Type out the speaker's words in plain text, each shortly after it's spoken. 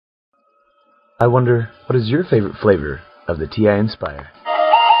I wonder, what is your favorite flavor of the TI-Nspire?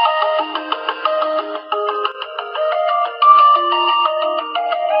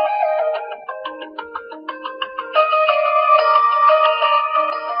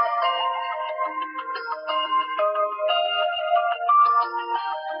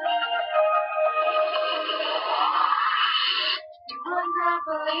 You would not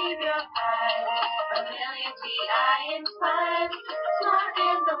believe your eyes. A million TI-Nspire, smart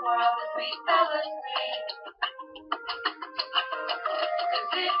in the world as we fell asleep.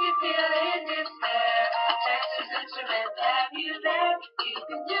 'Cause if you feel in despair, Texas Instruments have you there. You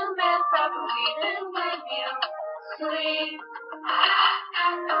can do math properly even when you sleep.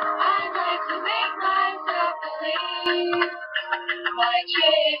 I'd like to make myself believe my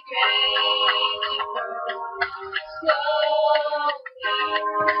trick crazy slowly.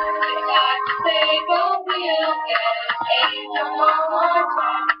 It's hard to say, but we'll get it one more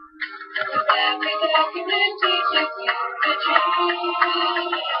time. 'Cause every document teaches you to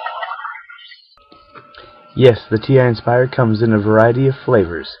dream. Yes, the TI-Nspire comes in a variety of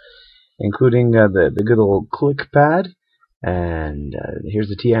flavors, including the good old clickpad, and here's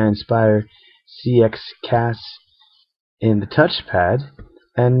the TI-Nspire CAS in the touchpad,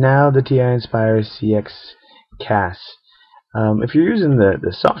 and now the TI-Nspire CAS. If you're using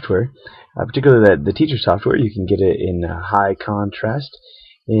the software, particularly the teacher software, you can get it in high contrast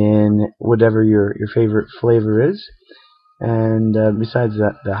in whatever your favorite flavor is, and besides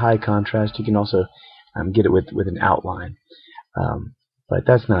the high contrast, you can also get it with an outline, but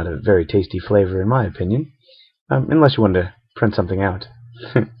that's not a very tasty flavor in my opinion, unless you want to print something out.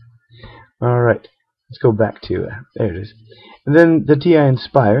 Alright, let's go back to there it is. And then the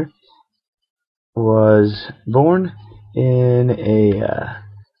TI-Nspire was born in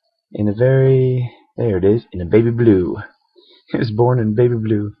a very, there it is, in a baby blue. It was born in baby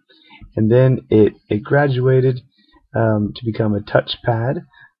blue, and then it graduated to become a touchpad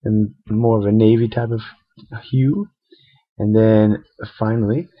and more of a navy type of hue, and then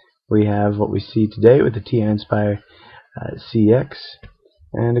finally we have what we see today with the TI-Nspire CX,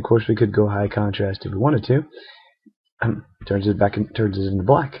 and of course we could go high contrast if we wanted to. Turns it into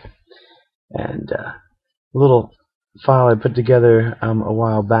black. And a little file I put together a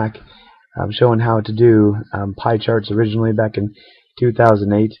while back, showing how to do pie charts originally back in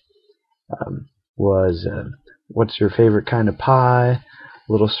 2008, was what's your favorite kind of pie.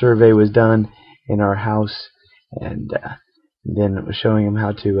 A little survey was done in our house, and then it was showing them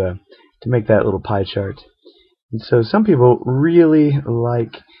how to make that little pie chart. And so some people really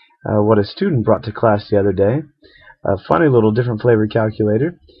like what a student brought to class the other day, a funny little different flavor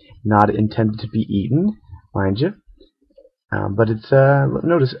calculator, not intended to be eaten, mind you, but it's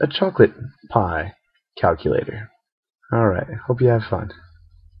notice, a chocolate pie calculator. Alright, hope you have fun.